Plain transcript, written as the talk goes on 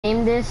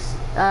doing this,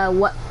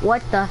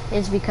 what the,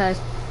 is because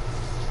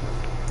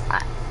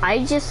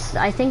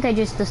I think I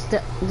just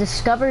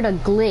discovered a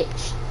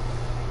glitch.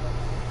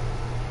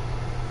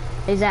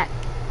 Hey, Zach,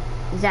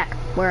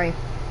 where are you?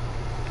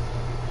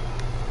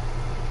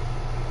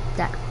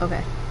 Zach,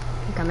 okay,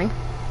 I'm coming.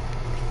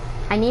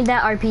 I need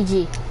that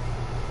RPG.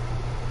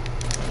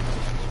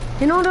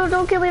 No,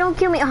 don't kill me, don't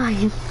kill me. Oh,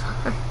 you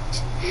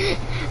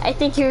I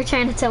think you were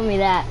trying to tell me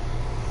that.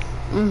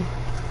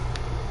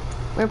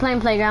 We're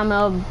playing playground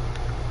mode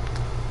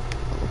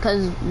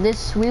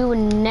because we would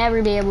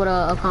never be able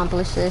to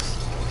accomplish this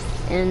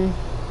in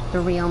the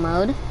real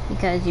mode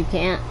because you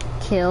can't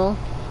kill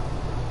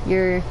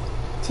your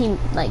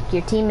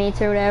your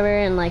teammates or whatever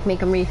and like make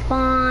them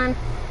respawn.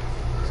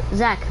 So,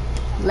 Zach,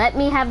 let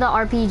me have the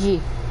RPG.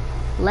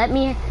 Let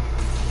me.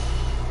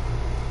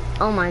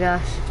 Oh my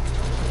gosh!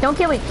 Don't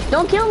kill me!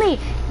 Don't kill me!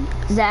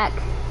 Zach,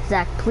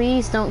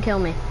 please don't kill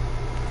me.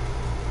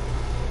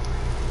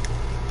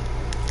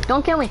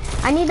 Don't kill me.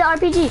 I need the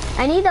RPG.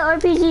 I need the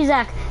RPG,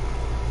 Zach.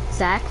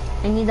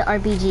 I need the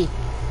RPG.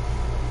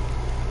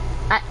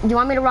 Do you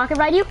want me to rocket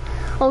ride you?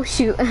 Oh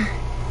shoot.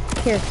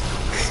 Here.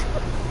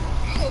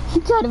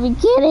 You gotta be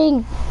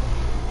kidding.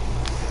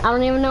 I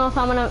don't even know if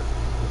I'm gonna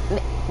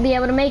be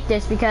able to make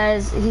this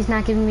because he's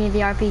not giving me the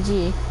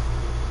RPG.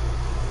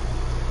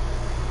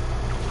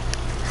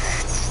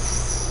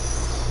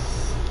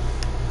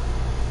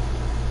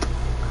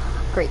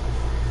 Great.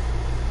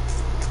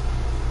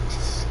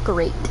 Just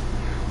great.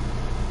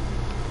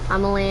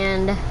 I'm gonna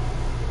land.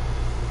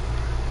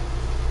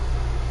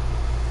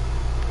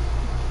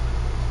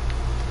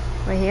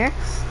 Right here.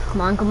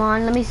 Come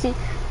on, let me see.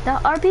 The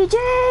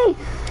RPG!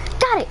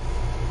 Got it!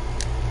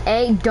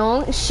 Hey,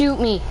 don't shoot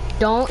me.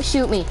 Don't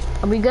shoot me.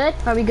 Are we good?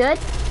 Are we good?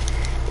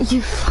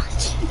 You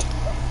fucking...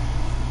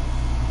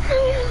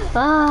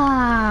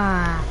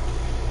 Ah.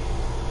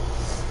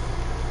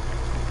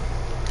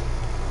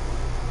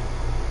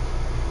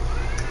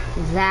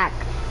 Zach.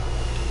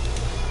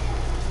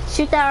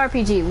 Shoot that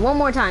RPG one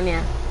more time,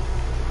 yeah.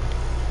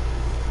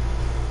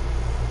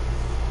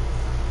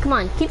 Come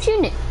on, keep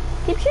shooting it.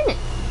 Keep shooting it.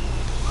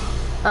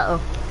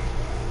 Uh-oh.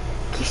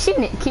 Keep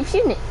shooting it. Keep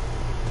shooting it.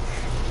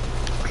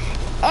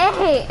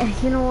 Hey!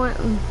 You know what?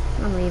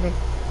 I'm leaving.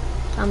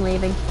 I'm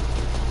leaving.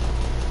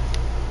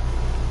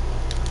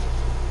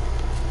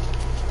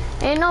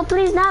 Hey, no,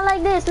 please, not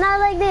like this. Not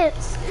like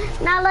this.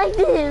 Not like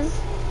this.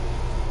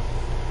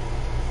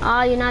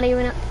 Oh, you're not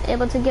even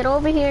able to get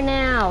over here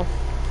now.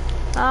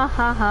 Ah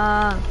ha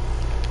ha.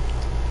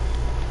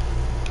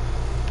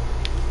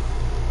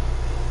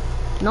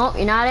 Nope,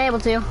 you're not able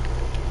to.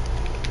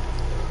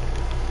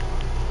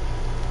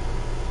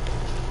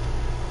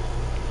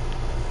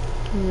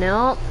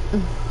 Nope.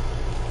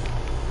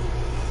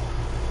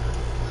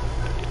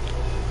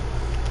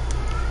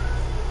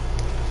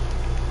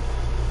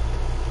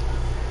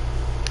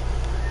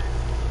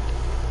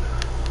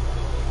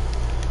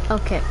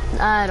 Okay,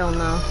 I don't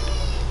know.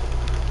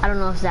 I don't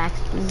know if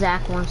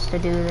Zach wants to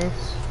do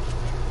this.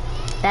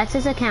 That's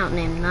his account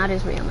name, not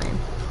his real name.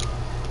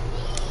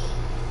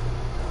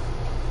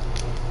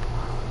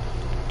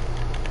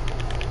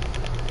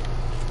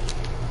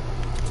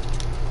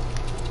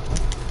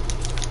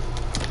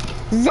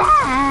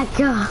 Zach!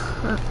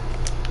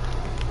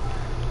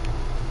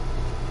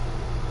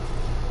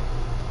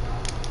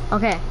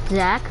 Okay,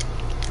 Zach,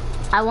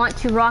 I want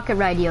to rocket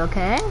ride you,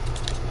 okay?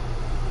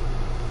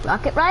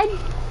 Rocket ride?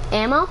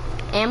 Ammo?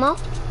 Ammo?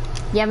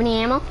 You have any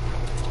ammo?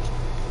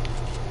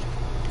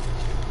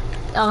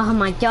 Oh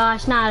my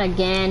gosh, not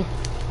again.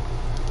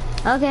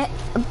 Okay,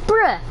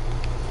 bruh.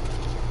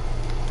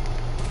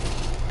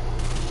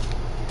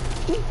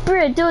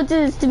 Bruh, don't do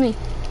this to me.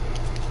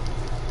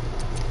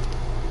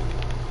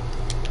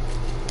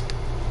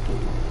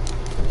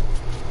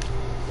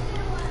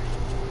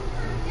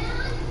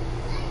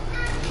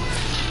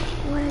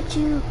 What a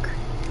juke.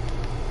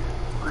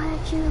 What a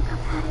juke. I'm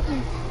out of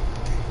here.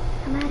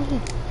 I'm out of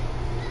here.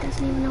 He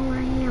doesn't even know where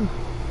I am.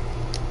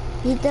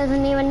 He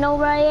doesn't even know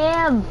where I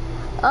am.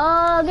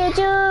 Oh, get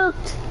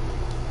juked.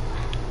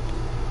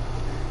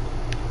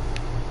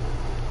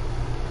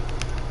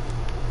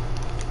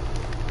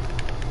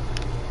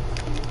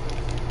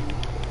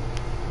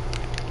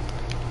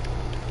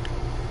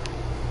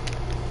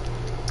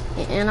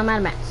 And I'm out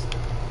of mats.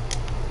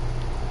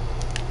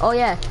 Oh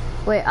yeah,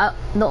 wait,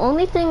 the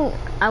only thing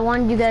I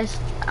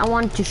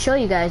wanted to show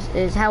you guys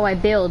is how I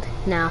build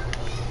now.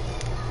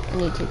 I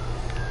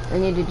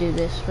need to do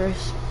this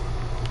first.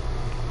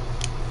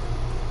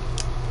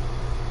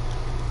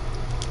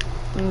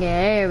 Okay,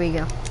 there we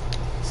go.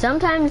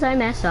 Sometimes I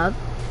mess up,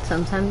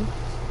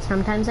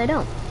 sometimes I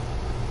don't.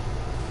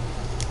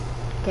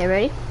 Okay,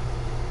 ready?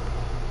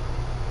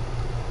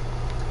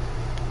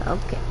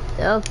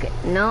 Okay,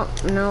 no.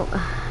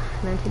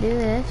 Meant to do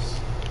this,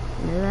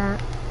 do that.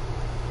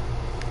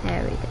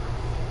 There we go.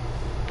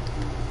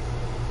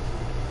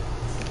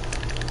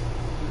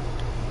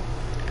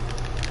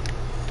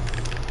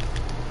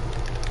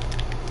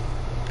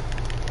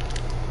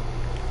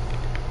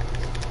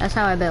 That's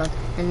how I build.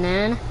 And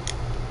then,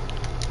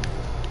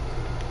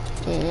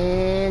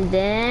 And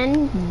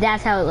then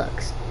that's how it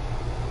looks.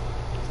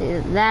 See,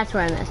 that's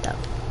where I messed up.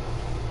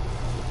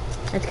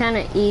 It's kind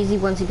of easy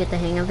once you get the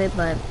hang of it,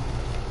 but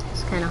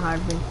it's kind of hard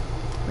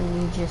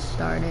when you just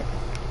start it.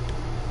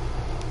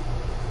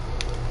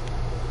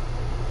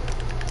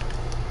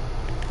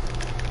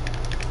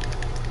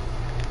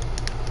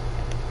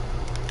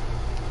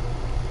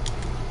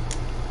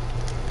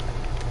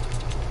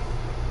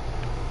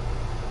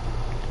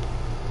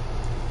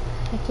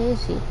 Heck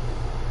is he?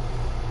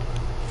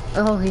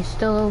 Oh, he's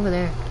still over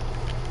there.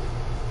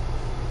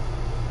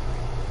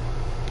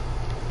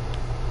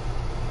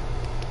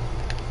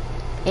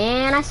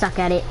 And I suck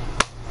at it.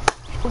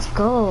 Let's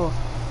go.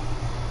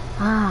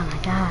 Oh my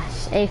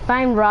gosh. Hey,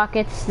 find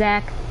rockets,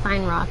 Zach.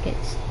 Find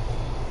rockets.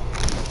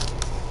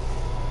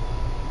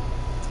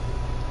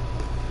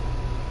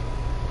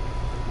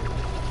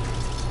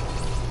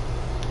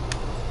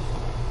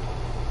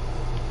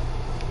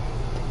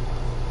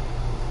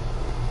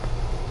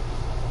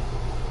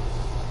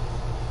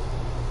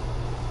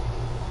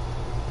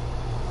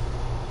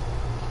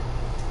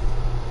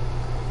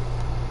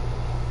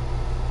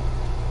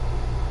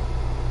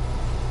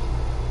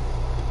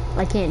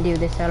 I can't do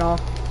this at all.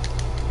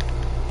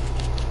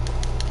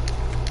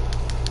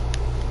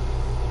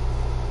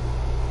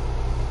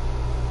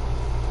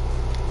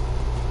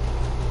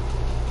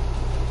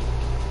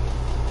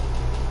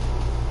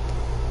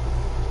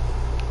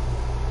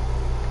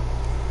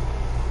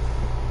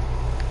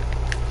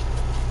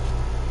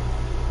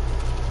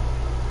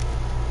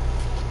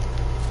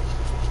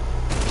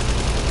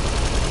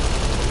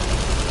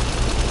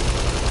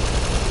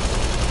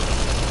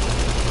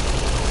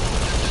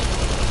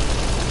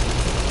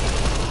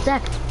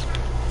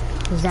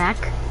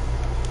 Zach?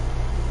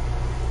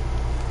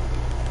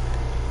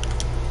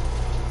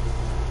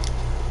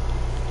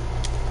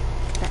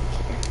 Back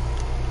here.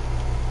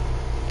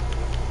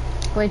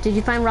 Wait, did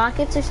you find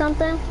rockets or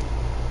something?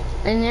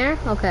 In there?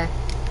 Okay.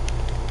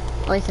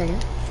 Wait a second.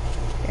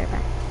 Be right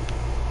back.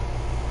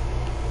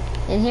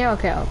 In here?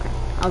 Okay, okay.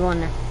 I'll go in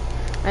there.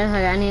 Wait a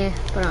second, I need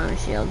to put on a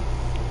shield.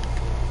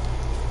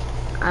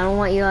 I don't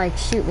want you to like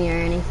shoot me or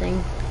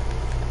anything.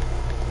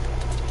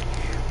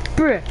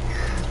 Bruh.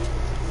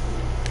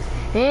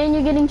 And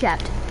you're getting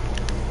trapped.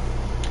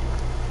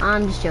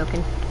 I'm just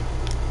joking.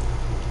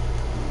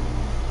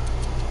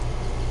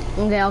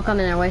 Okay, I'll come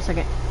in there. Wait a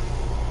second.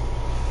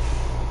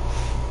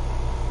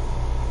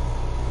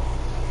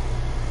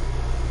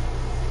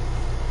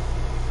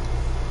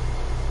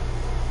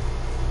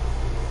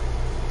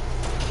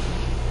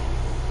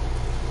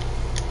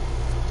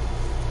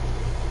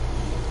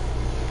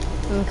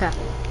 Okay.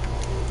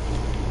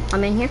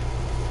 I'm in here.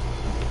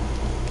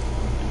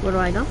 Where do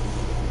I go?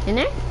 In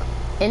there?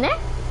 In there?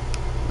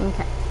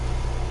 Okay.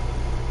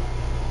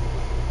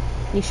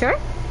 You sure?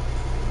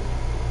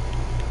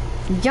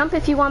 Jump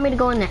if you want me to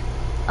go in there.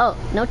 Oh,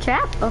 no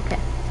trap? Okay.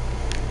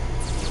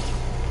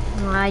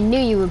 Well, I knew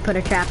you would put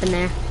a trap in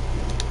there.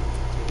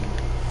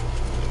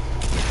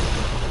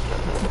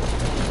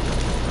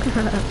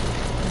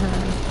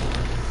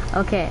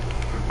 Okay.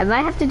 I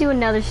might have to do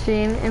another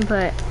stream and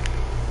put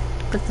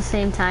the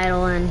same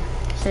title and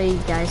show you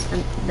guys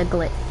the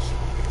glitch.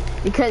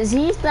 Because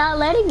he's not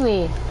letting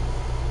me.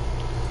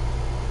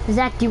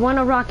 Zach, do you want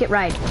a rocket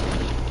ride?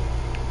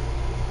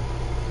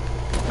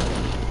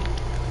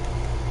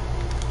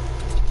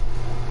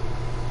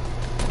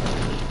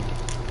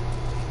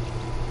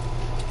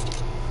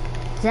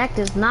 Zach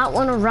does not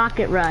want a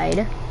rocket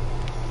ride.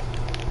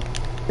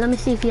 Let me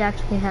see if he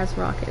actually has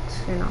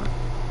rockets or not.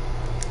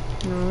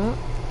 No.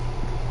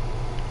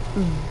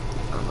 I'm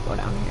gonna go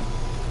down here.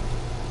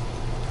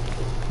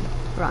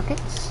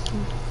 Rockets?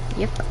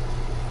 Yep.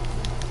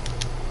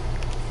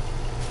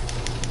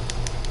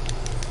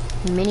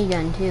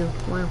 Minigun too.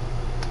 Wow.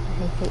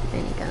 I hate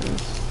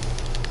miniguns.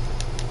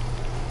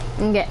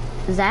 Okay,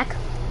 Zach,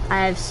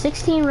 I have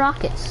 16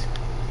 rockets.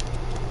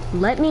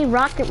 Let me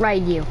rocket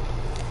ride you.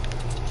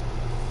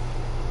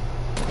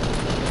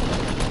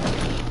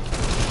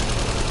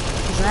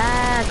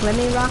 Zach, let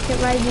me rocket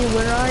ride you.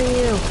 Where are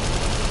you?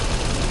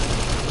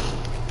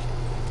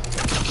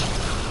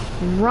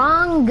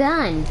 Wrong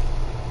gun.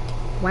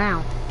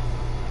 Wow.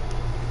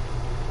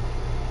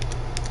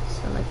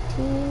 Select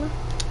team.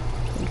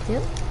 Thank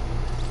you.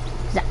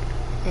 Zach.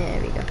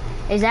 There we go.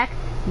 Hey, Zach,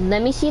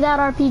 let me see that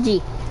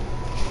RPG.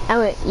 Oh,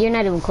 wait, you're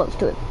not even close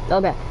to it.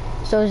 Okay.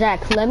 So,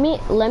 Zach, let me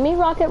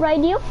rocket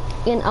ride you,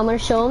 and I'm going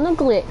to show him the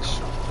glitch.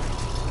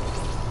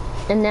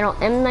 And then I'll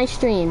end my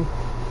stream.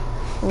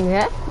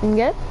 Okay?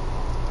 Okay?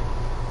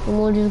 And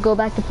we'll just go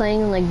back to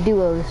playing in, like,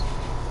 duos.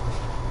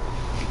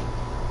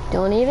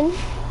 Don't even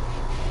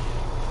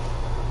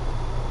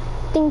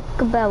think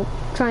about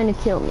trying to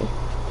kill me.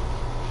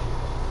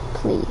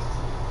 Please.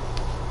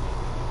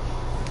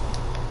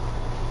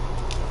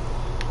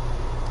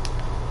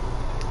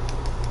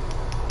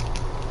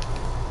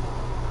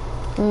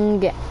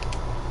 Okay.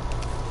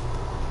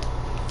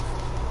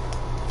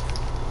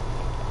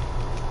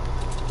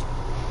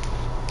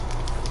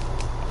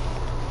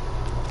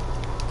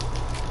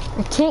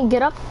 I can't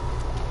get up.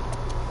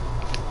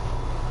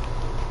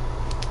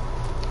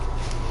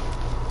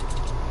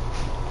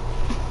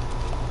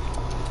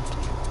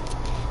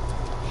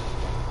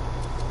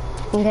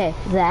 Okay,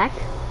 Zach.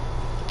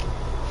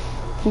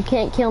 You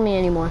can't kill me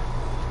anymore.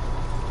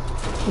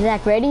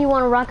 Zach, ready? You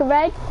want a rocket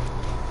ride?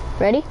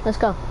 Ready? Let's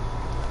go.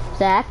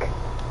 Zach.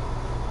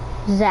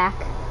 Zach.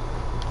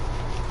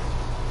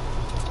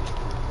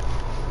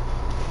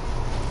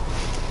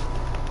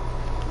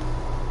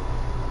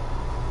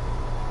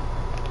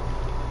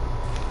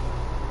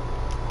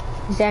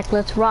 Zach,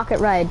 let's rocket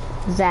ride.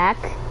 Zach,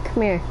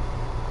 come here.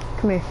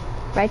 Come here.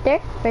 Right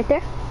there? Right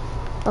there?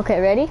 Okay,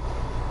 ready?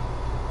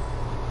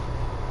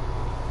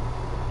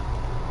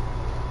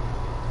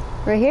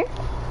 Right here?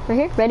 Right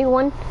here? Ready?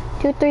 1,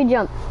 2, 3,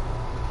 jump.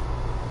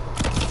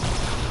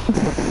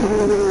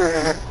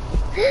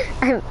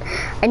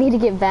 I need to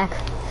get back.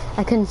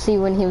 I couldn't see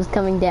when he was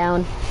coming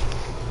down.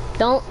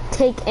 Don't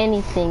take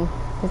anything,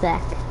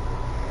 Zach.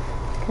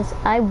 Because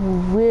I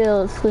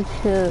will switch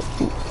to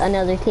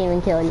another team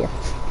and kill you.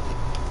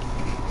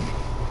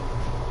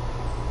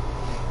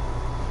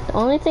 The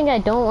only thing I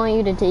don't want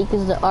you to take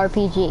is the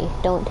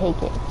RPG. Don't take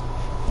it.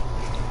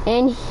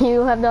 And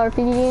you have the RPG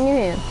in your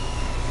hand.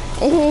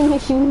 And you're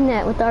shooting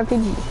that with the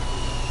RPG.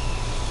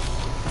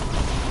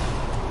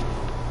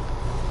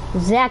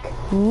 Zach,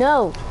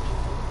 no.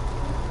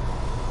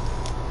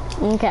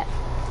 Okay.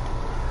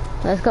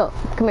 Let's go.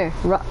 Come here.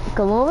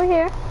 Come over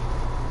here.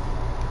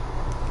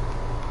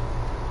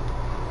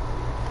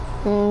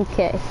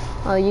 Okay.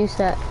 I'll use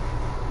that.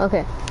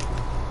 Okay.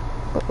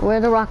 Where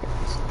are the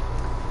rockets?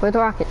 Where are the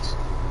rockets?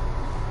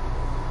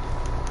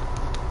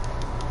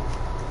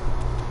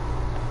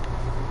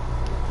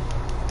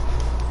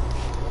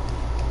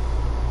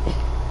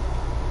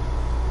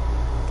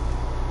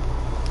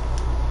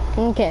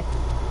 Okay.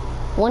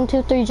 1,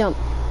 2, 3, jump.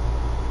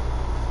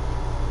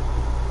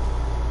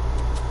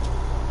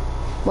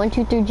 1,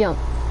 2, 3, jump.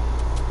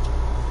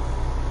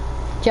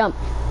 Jump.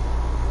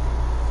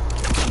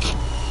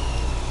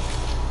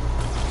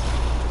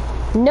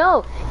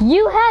 No,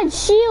 you had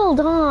shield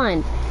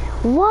on.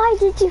 Why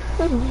did you?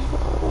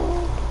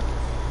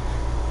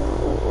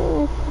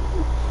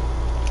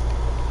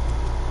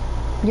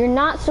 You're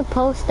not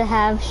supposed to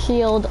have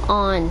shield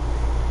on.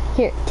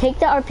 Here, take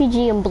the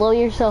RPG and blow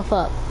yourself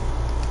up.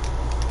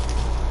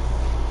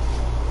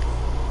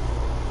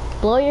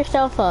 Blow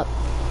yourself up.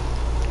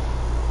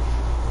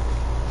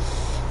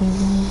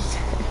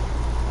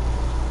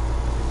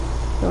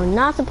 You're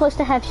not supposed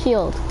to have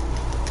shield.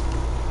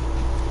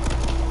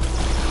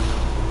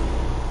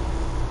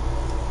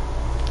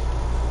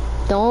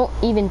 Don't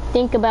even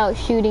think about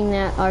shooting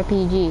that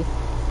RPG.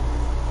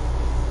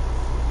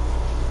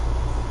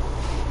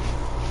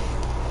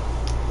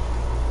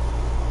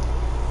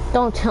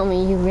 Don't tell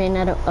me you ran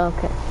out of,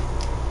 okay.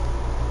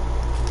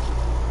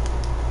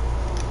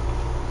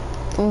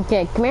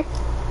 Okay, come here.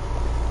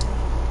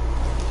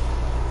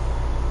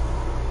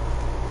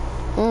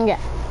 Okay,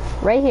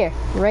 right here,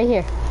 right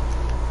here,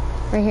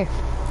 right here.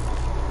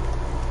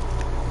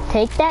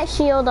 Take that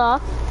shield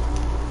off,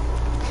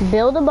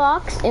 build a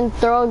box, and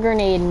throw a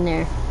grenade in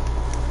there.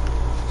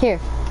 Here,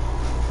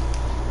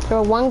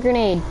 throw 1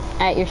 grenade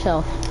at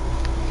yourself.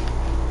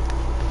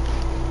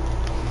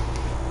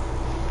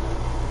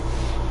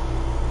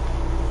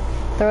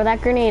 Throw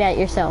that grenade at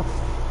yourself,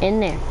 in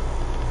there.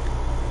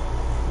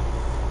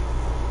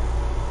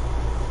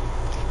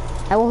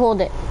 I will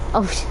hold it.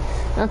 Oh,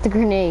 not the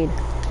grenade.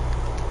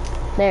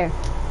 There.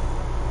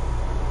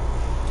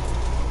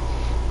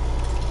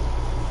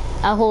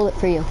 I'll hold it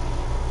for you.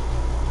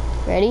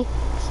 Ready?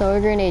 Throw a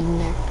grenade in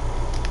there.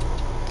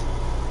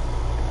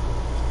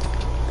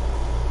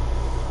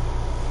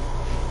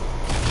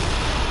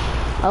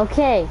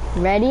 Okay,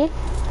 ready?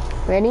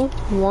 Ready?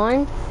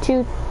 1,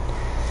 2.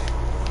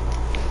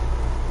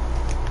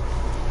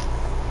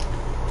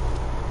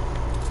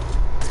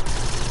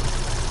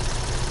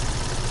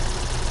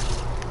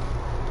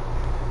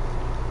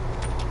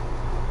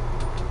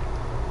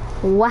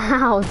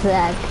 Wow,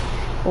 Zach.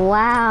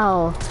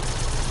 Wow.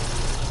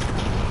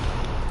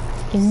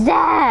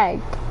 Zach.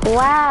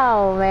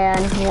 Wow,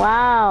 man.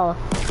 Wow.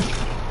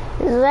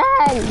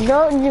 Zach,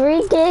 don't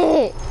drink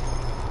it.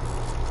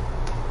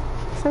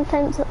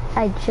 Sometimes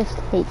I just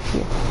hate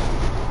you.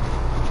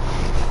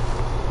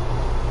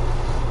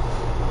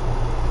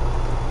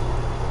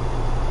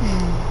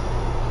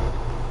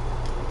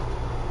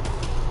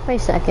 Wait a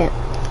second.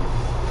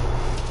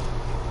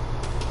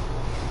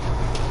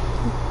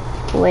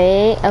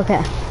 Wait,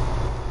 okay.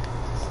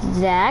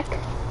 Zach,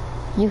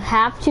 you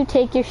have to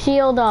take your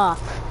shield off.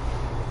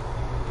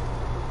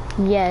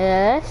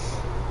 Yes.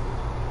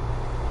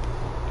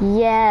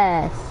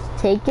 Yes.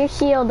 Take your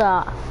shield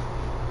off.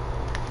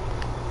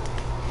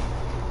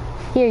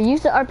 Here,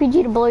 use the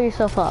RPG to blow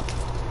yourself up.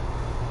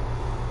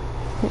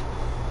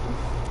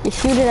 You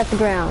shoot it at the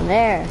ground.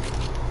 There.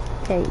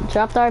 Okay,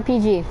 drop the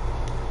RPG.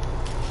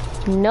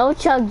 No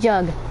chug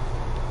jug.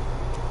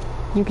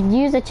 You can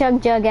use a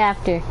chug jug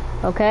after,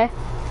 okay?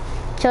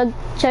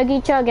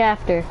 Chuggy chug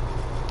after.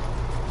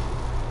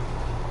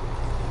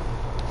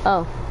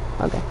 Oh,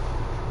 okay.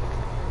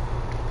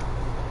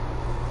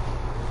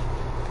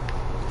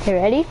 Okay,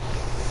 ready?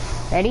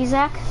 Ready,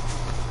 Zach?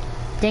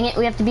 Dang it,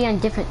 we have to be on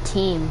different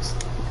teams.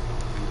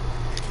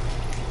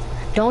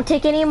 Don't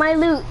take any of my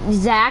loot,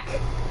 Zach.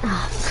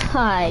 Oh,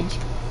 fudge.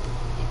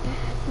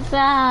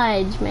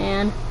 Fudge,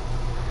 man.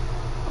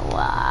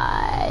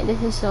 Why?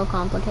 This is so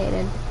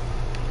complicated.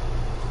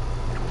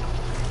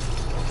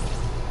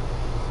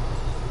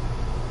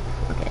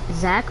 Okay,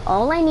 Zach,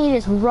 all I need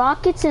is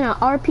rockets and an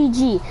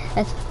RPG.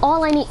 That's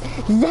all I need.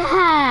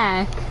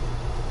 Zach!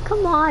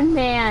 Come on,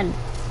 man.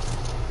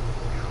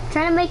 I'm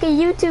trying to make a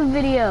YouTube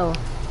video.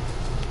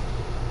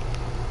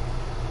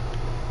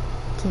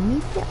 Give me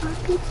the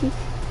RPG.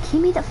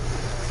 Give me the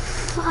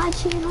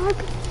fudging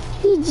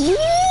RPG.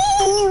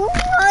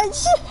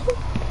 Fudge.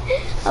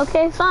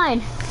 Okay,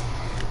 fine.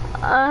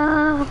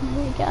 Oh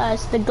my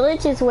gosh. The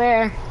glitch is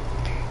where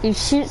you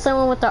shoot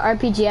someone with the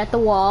RPG at the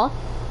wall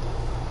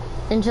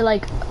into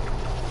like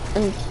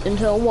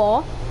into a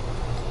wall.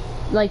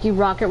 Like you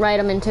rocket ride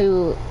them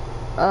into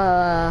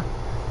a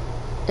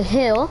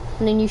hill,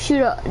 and then you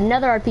shoot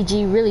another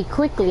RPG really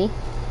quickly,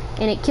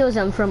 and it kills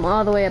them from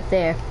all the way up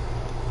there.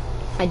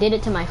 I did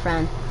it to my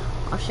friend.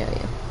 I'll show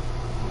you.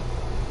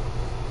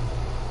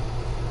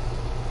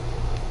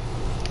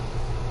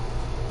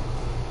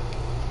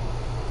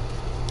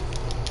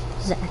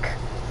 Zach.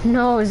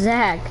 No,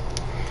 Zach.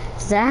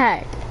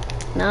 Zach.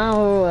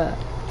 No.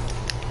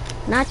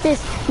 Not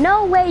this.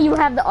 No way you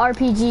have the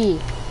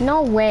RPG.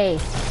 No way.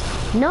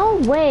 No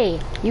way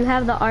you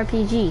have the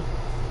RPG.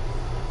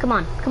 Come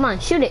on. Come on.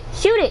 Shoot it.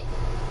 Shoot it.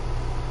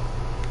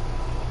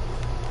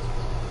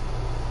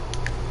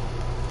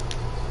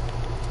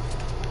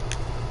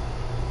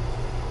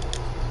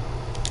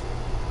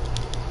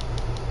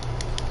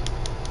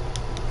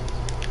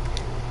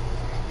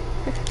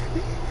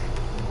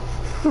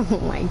 Oh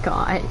my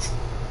gosh.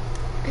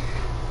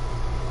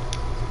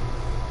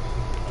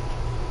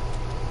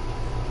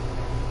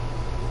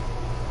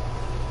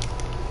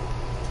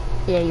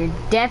 Yeah, you're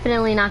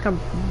definitely not gonna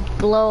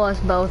blow us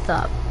both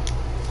up.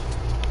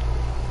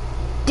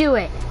 Do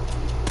it.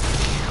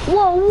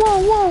 Whoa, whoa,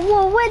 whoa,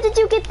 whoa. When did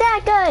you get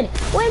that gun?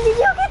 When did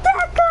you get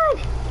that gun?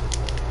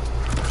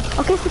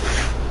 Okay.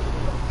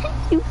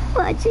 You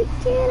fucking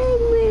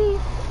kidding me.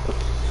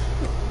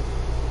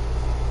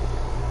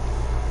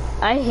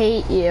 I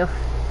hate you.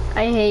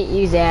 I hate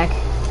you, Zach.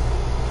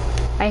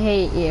 I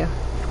hate you.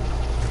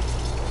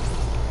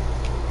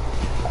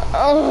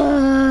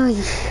 Oh,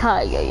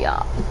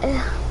 yeah.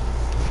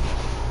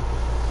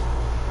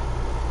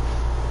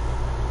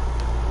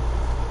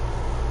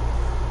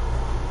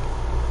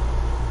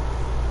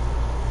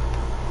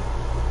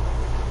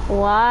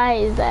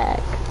 Why,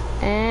 Zach?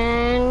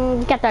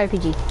 And get the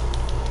RPG.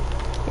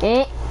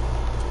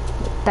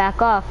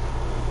 Back off.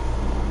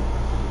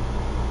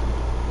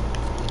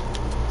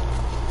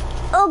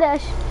 Oh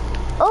gosh.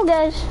 Oh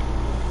gosh.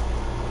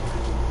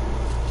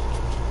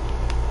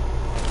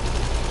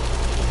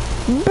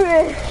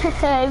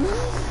 I'm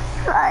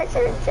such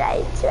a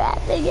giant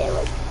traffic. But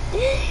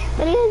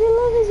he has a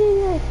love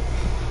machine.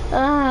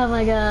 Oh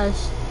my gosh.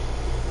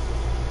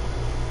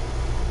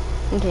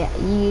 Okay,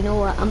 you know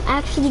what? I'm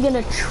actually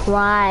gonna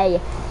try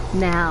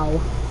now.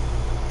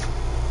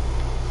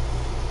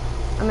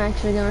 I'm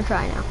actually gonna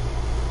try now.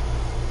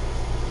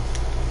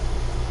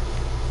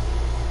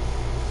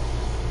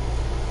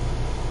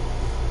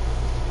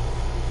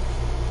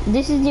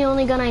 This is the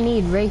only gun I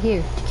need right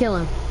here to kill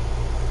him.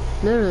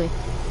 Literally.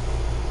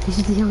 This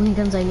is the only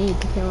guns I need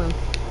to kill him.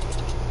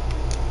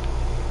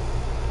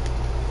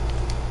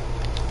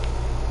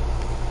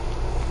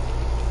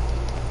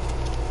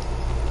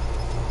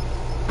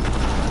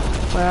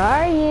 Where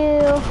are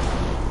you?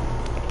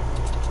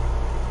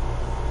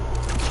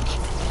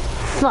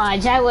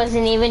 Fudge, I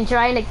wasn't even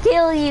trying to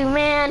kill you,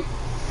 man.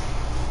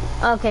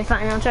 Okay,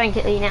 fine, I'll try and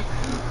kill you now.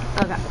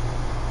 Okay.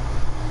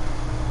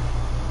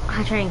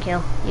 I'll try and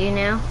kill you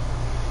now.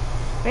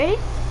 Ready?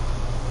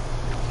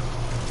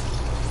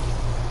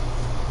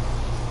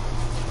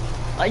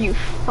 Are you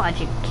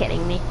fudging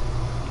kidding me?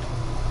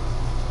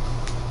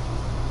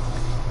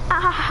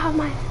 Ah,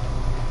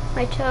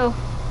 my toe.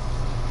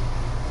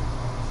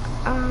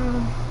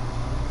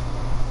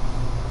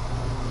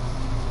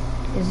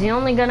 Is the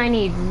only gun I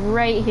need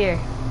right here.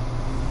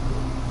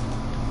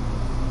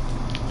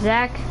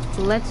 Zach,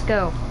 let's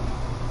go.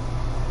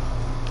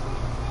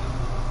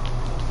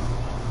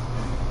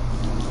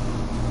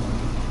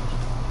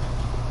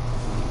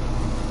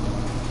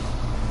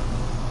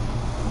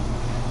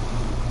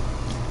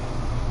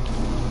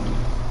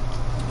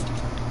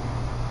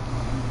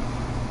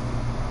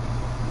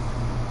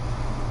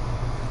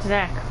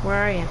 Zach, where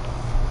are you?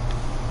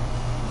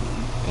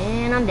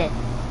 And I'm dead.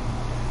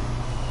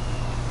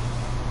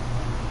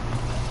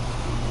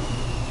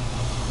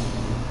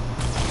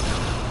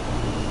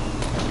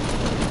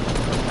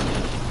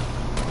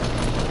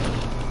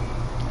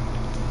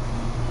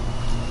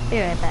 Be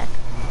right back.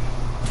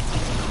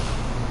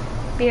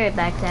 Be right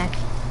back, Zach.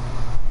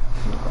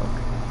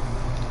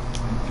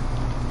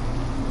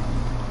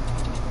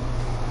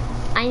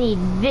 I need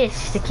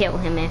this to kill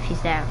him if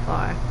he's that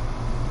far.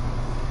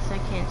 So I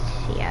can't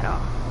see at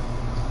all.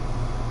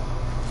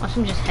 Watch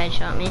him just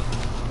headshot me.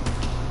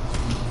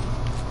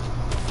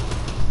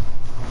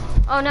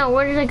 Oh no,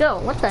 where did I go?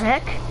 What the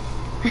heck?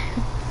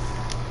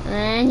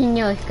 And a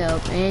no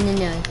scope. And a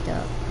no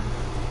scope.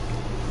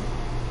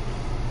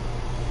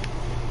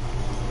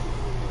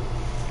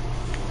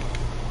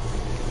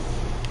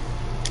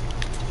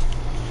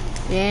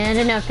 And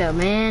a no scope.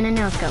 And a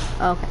no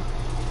scope. Okay.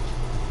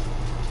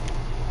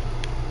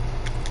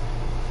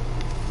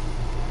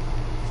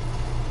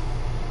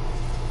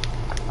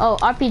 Oh,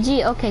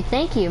 RPG. Okay,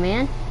 thank you,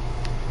 man.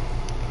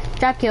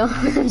 Trap kill.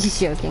 I'm just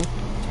joking.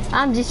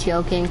 I'm just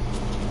joking.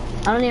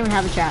 I don't even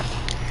have a trap.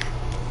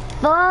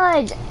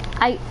 Fudge!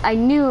 I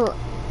knew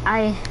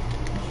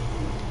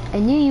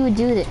you would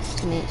do this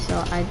to me, so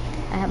I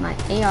have my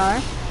AR.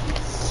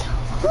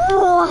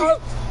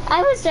 What?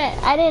 I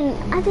didn't.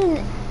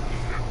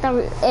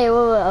 Hey,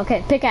 wait,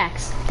 okay,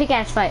 pickaxe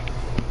fight.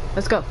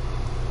 Let's go.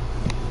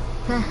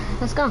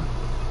 Let's go.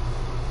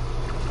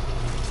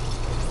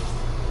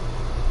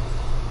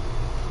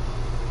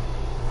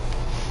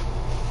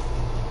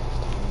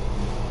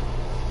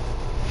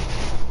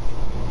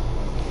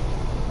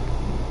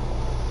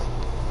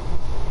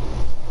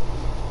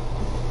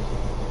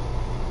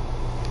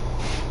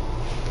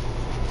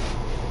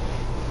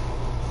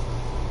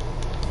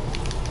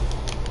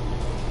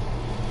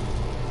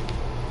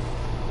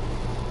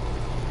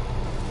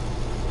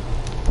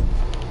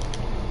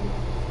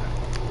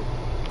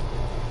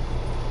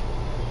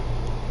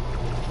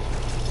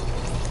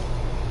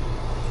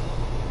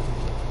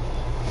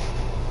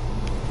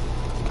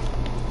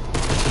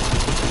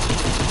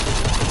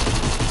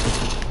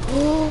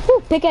 Ooh,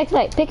 pickaxe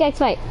fight, pickaxe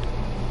fight.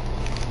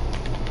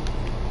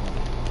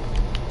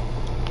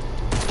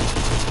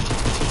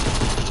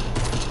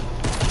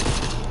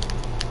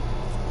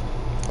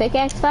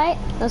 Pickaxe fight?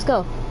 Let's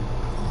go.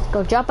 Let's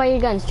go, drop all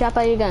your guns, drop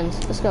all your guns.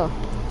 Let's go.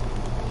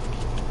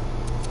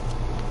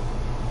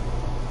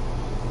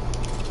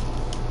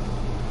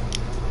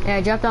 Yeah,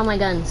 I dropped all my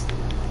guns.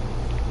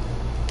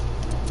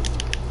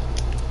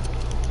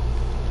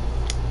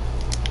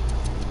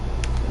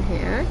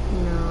 Here,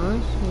 no,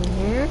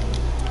 here.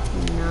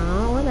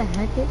 No, what the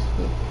heck is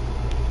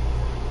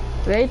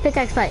she? Ready?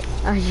 Pickaxe fight.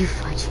 Are you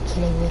fucking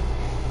kidding me?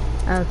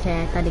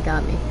 Okay, I thought he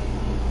got me.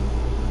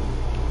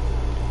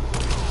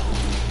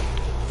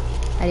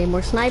 I need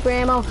more sniper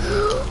ammo.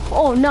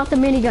 Oh, not the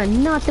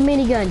minigun, not the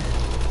minigun.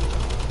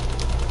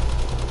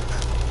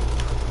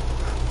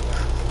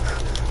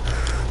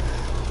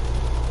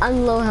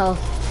 I'm low health,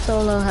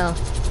 so low health.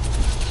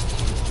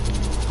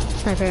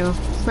 Sniper ammo,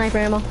 sniper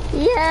ammo.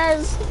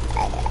 Yes!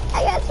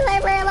 I got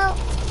sniper ammo.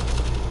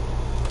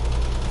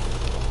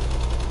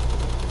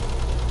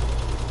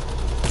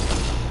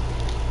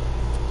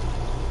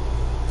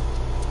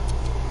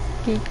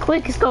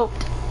 Quick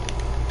scoped.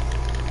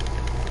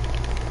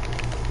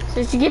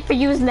 So what you get for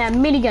using that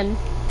minigun.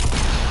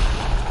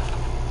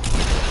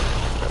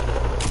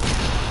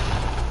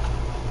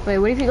 Wait,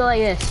 what if you go like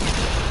this?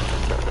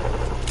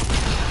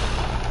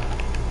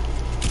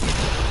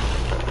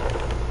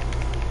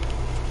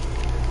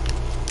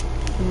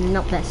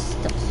 Nope, that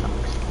still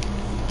sucks.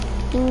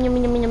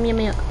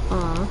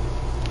 Aww.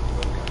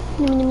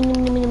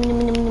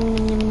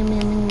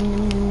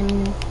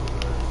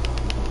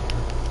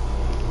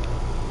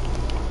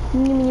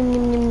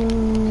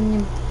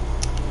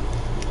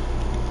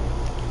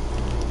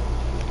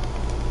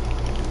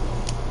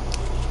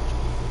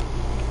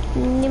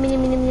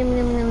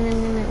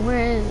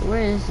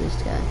 Where is this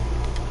guy?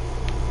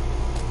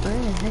 Where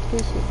the heck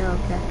is he? Oh,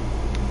 okay.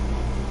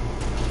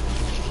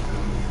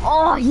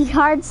 Oh, he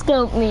hard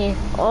scoped me.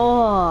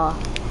 Oh.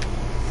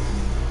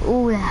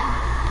 Ooh.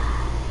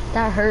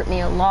 That hurt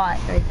me a lot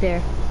right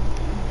there.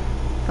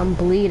 I'm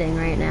bleeding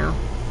right now.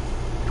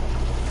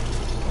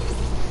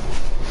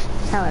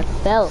 That's how I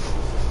felt.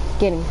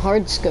 Getting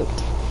hard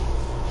scoped.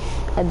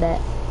 I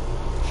bet.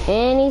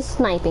 And he's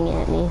sniping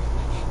at me.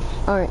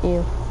 Aren't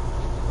you?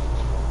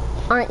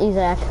 Aren't you,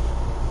 Zach?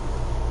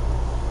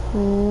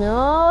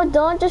 No,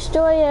 don't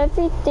destroy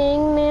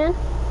everything, man.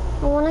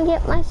 I want to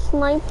get my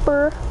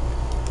sniper.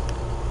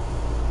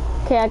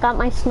 Okay, I got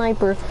my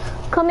sniper.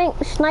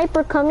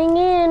 Sniper coming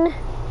in.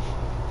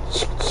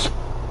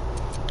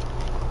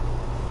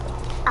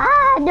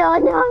 Ah, no,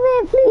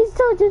 man, please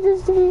don't do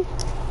this to me.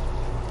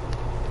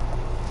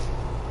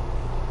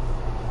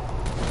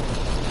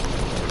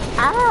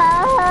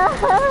 Ah,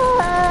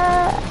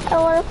 I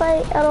don't want to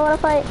fight. I don't want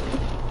to fight.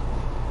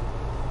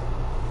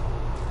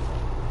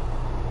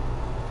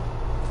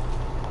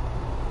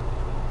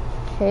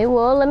 Okay,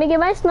 well, let me get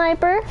my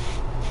sniper.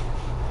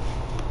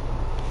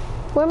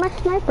 Where'd my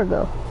sniper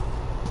go?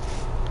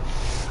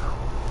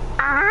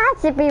 Ah, I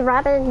should be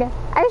running.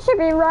 I should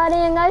be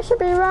running. I should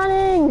be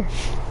running.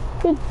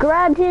 He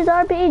grabbed his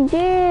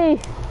RPG.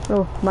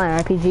 Oh,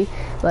 my RPG.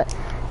 But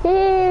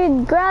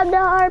he grabbed the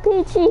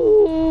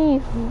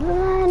RPG.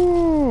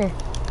 Run.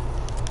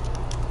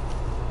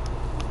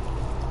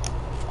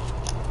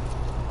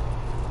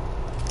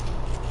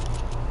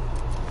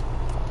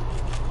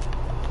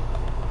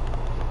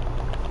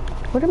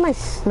 Where did my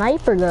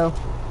sniper go?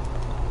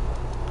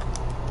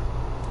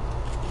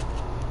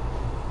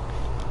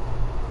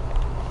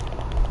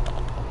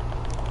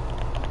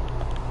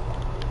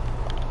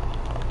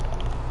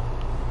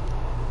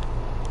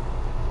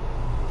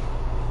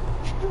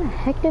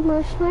 heck did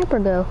my sniper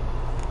go?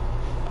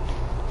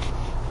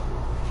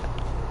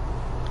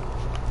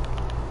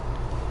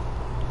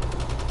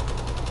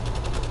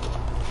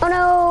 Oh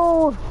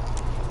no!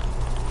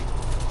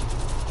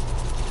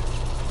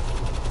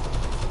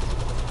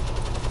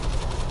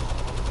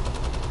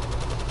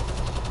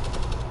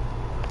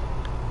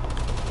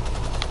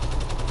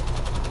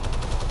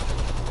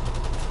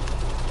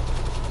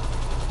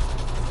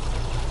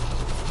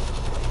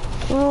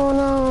 Oh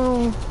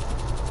no.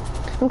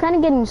 I'm kind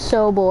of getting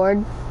so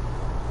bored.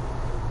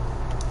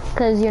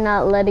 Because you're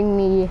not letting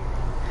me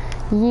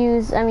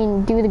do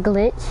the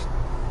glitch.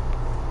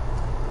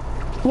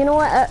 You know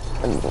what?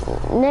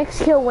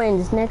 Next kill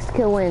wins. Next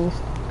kill wins.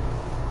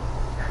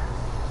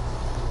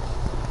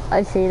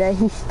 I say that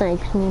he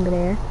snipes me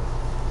there.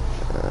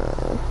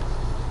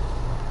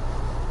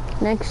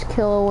 Next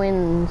kill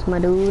wins, my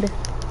dude.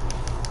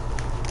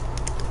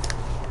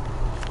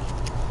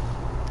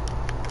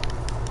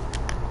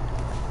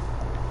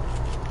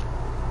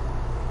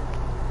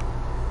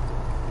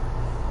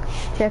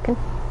 Checking.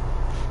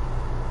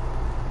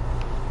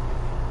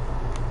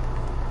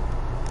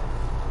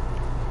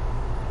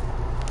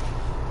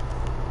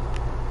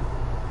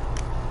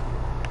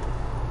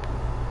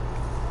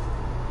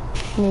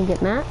 Need to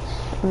get mats,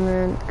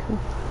 and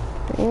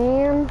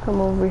then come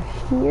over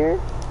here.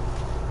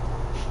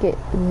 Get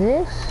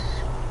this.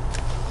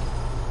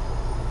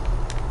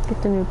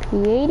 Get the new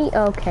P80.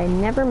 Okay,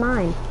 never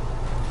mind.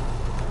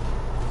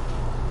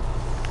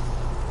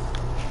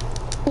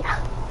 Yeah,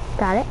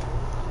 got it.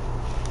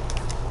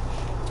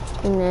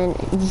 And then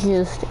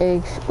just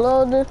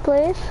explode this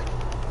place.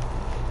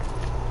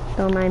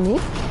 Don't mind me.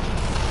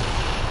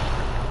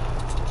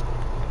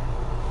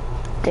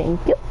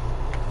 Thank you.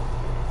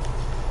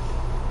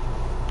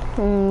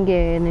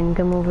 Okay, then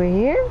come over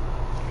here.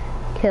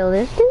 Kill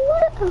this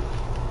dude.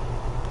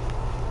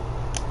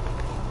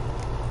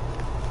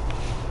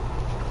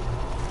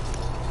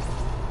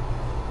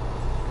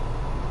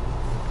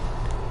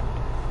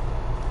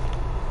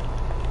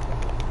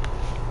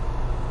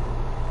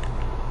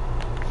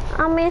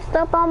 I messed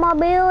up on my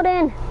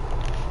building.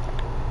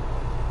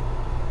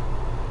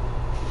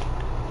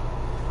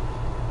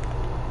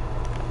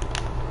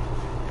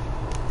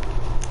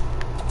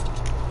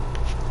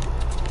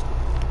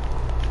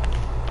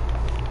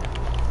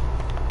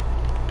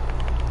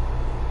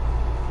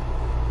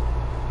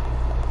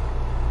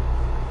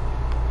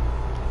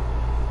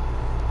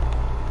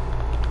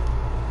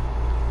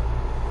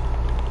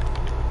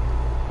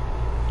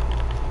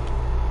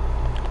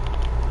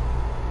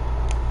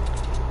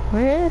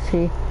 Where is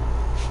he?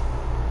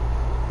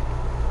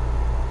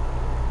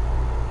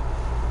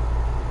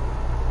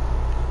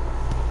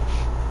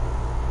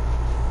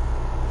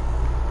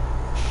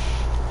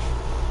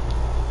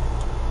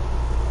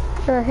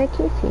 Where the heck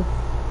is he?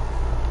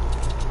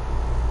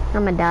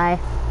 I'ma die.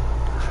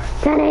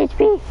 10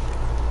 HP!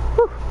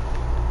 Whew.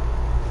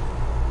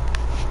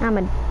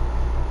 I'ma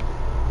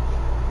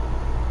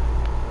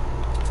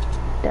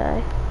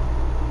die.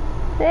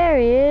 There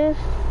he is.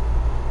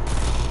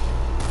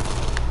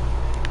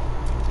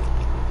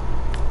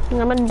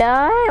 I'm gonna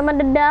die. I'm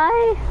gonna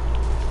die.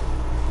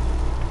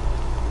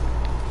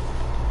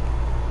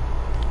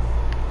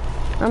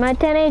 I'm at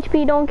 10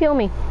 HP. Don't kill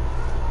me.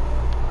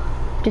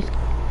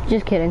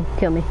 Just kidding.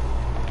 Kill me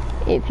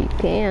if you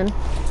can.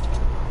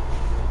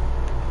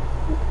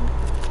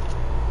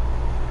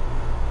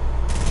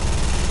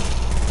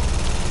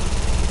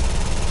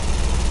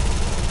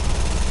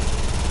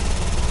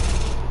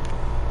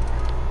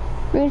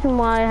 Reason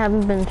why I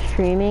haven't been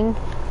streaming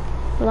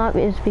a lot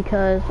is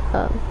because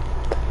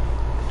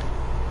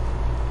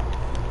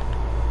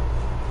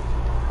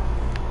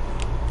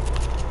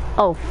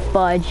oh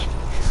fudge.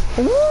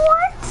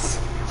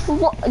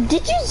 What?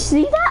 Did you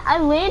see that? I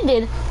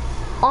landed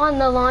on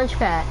the launch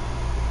pad.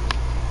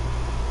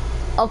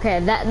 Okay,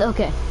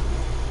 okay.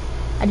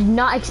 I did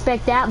not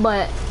expect that,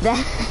 but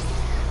that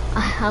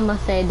I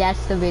must say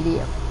that's the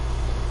video.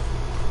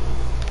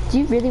 Do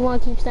you really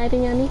want to keep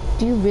sniping at me?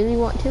 Do you really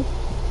want to?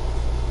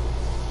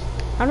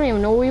 I don't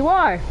even know where you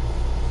are.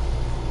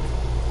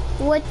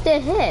 What the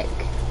heck?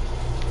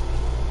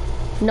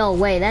 No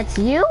way, that's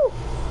you?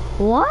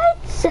 What?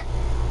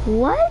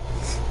 What?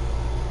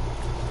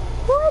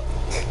 What?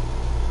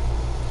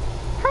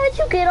 How'd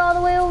you get all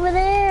the way over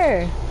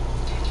there?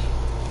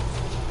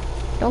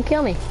 Don't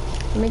kill me.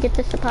 Let me get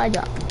this supply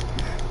drop.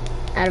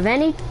 Out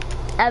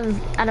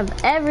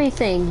of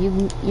everything,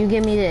 you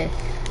give me this.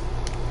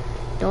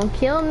 Don't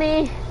kill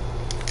me.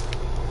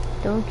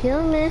 Don't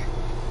kill me.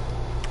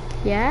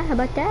 Yeah, how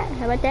about that?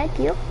 How about that?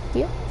 Deal?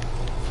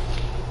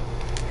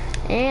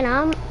 And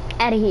I'm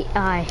out of here.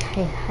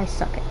 I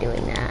suck at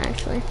doing that,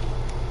 actually.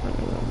 I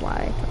don't know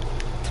why.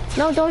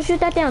 No, don't shoot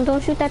that down.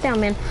 Don't shoot that down,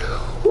 man.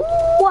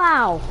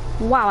 Wow.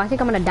 Wow, I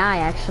think I'm gonna die,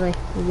 actually.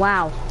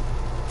 Wow.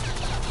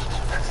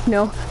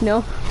 No.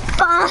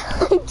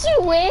 Did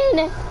you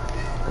win?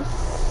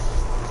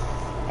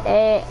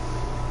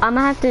 I'm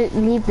gonna have to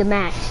leave the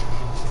match.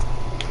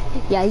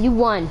 Yeah, you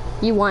won.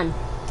 You won.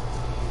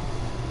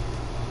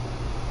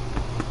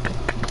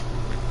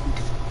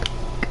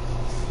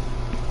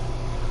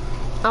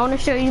 I want to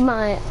show you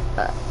my,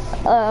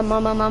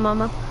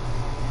 mama.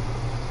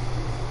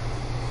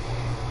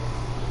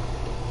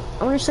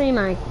 I want to show you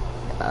my,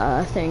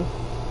 thing.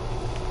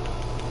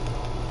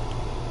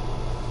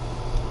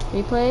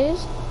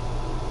 Replays.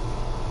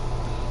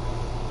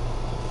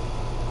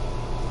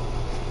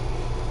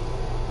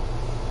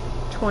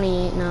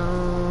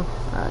 No.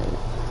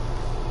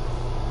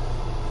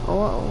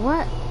 Oh,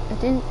 what? I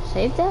didn't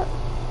save that?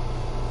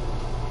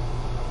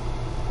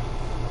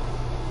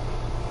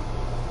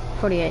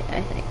 48,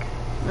 I think.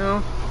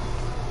 No.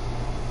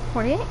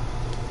 48?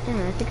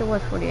 Yeah, I think it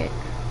was 48.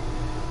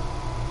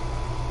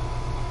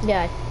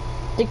 Yeah,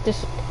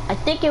 I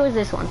think it was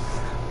this one.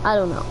 I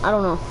don't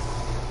know.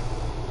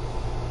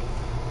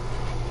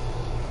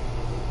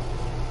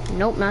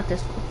 Nope, not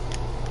this one.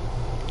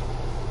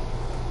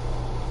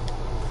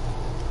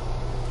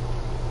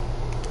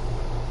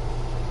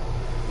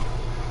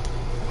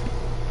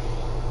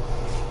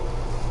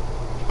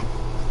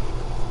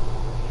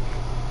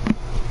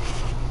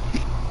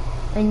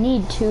 I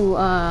need to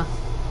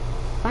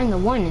find the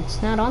one.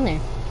 It's not on there.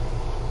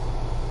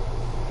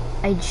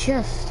 It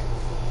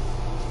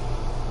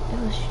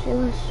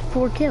was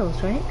 4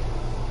 kills, right?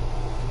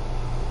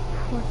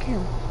 4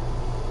 kills.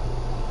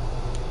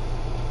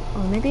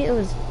 Oh, maybe it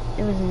was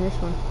in this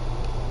one.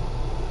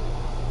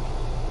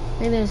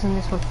 Maybe it was in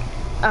this one.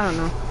 I don't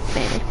know.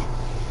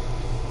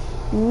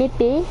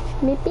 Maybe.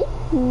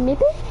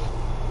 Maybe.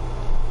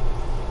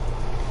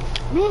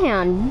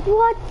 Man,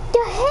 what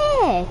the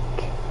heck?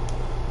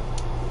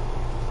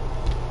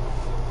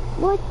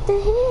 What the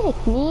heck,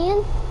 man?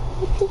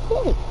 What the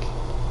heck?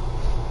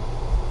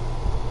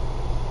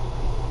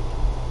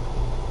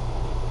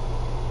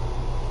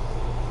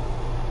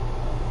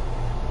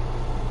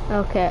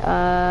 Okay,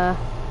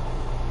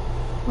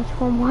 which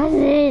one was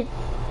it?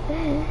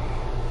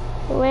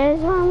 Which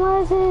one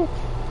was it?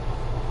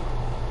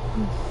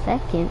 1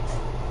 second.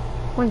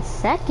 1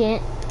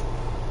 second?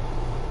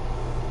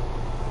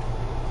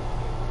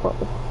 What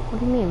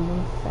do you mean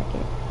 1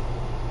 second?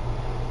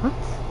 What?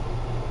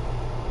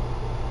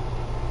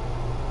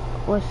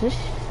 Was this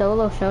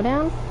solo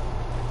showdown?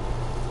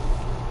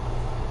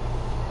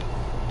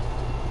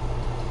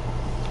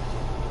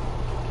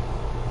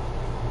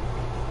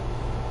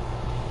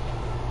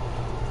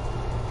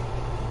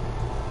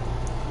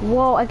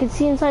 Whoa, I can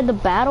see inside the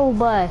battle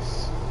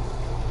bus.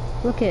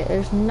 Look it,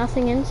 there's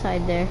nothing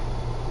inside there.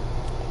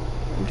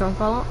 Drone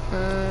follow.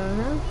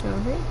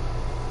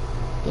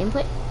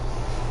 Gameplay.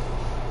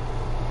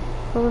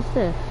 What was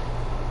this?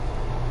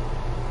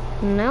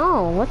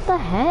 No, what the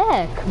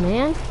heck,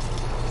 man?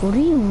 What do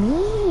you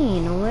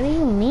mean? What do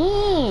you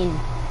mean?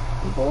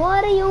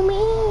 What do you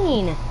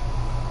mean?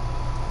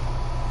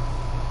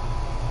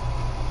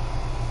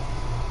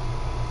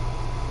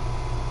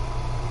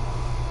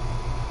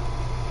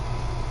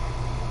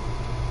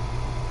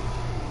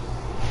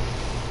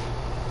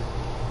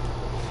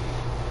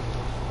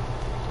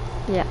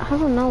 Yeah, I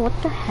don't know, what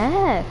the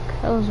heck?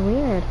 That was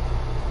weird.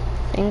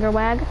 Finger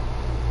wag.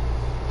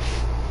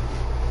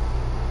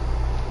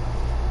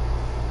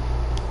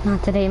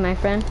 Not today, my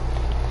friend.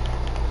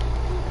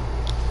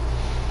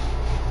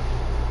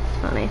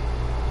 Funny.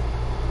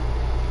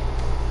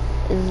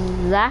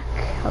 Zach,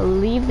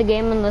 leave the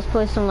game and let's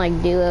play some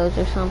like duos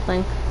or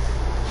something.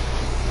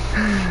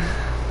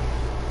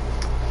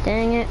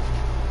 Dang it.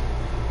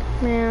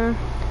 Man.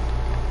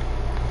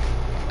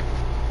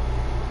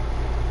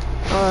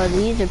 Oh,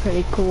 these are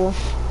pretty cool.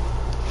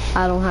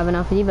 I don't have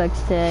enough V-Bucks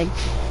to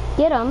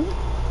get them,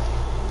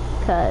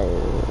 cause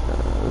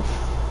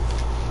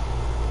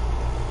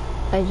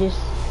I just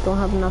don't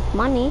have enough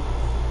money.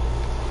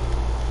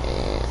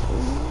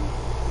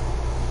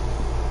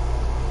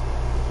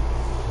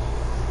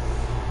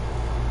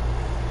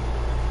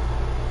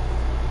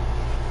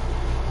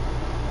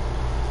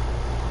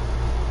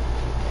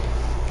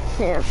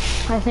 Yeah,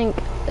 I think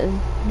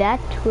that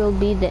will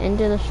be the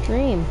end of the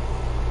stream.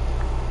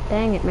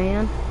 Dang it,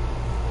 man.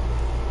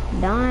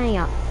 Dang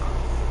it.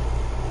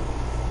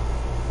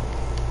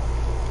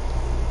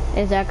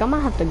 Hey, Zach, I'm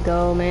gonna have to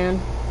go, man.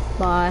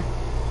 Bye.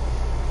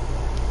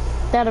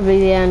 That'll be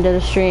the end of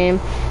the stream.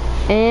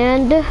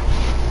 And,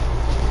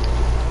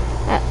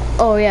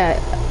 oh yeah,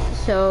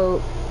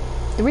 so,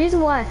 the reason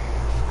why,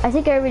 I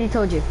think I already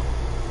told you.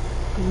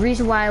 The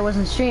reason why I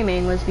wasn't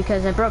streaming was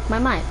because I broke my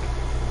mic.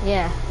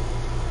 Yeah.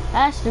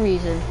 That's the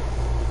reason.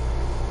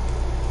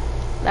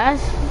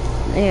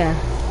 Yeah.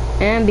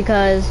 And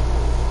because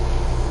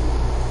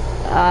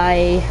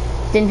I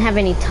didn't have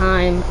any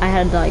time,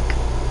 I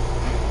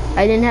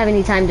didn't have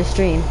any time to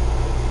stream.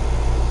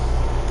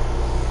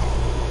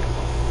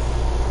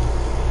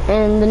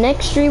 And the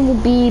next stream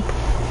will be,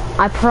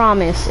 I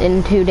promise,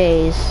 in 2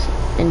 days.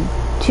 In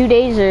 2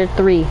 days or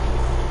 3.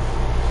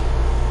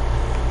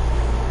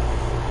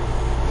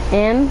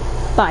 And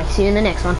bye, see you in the next one.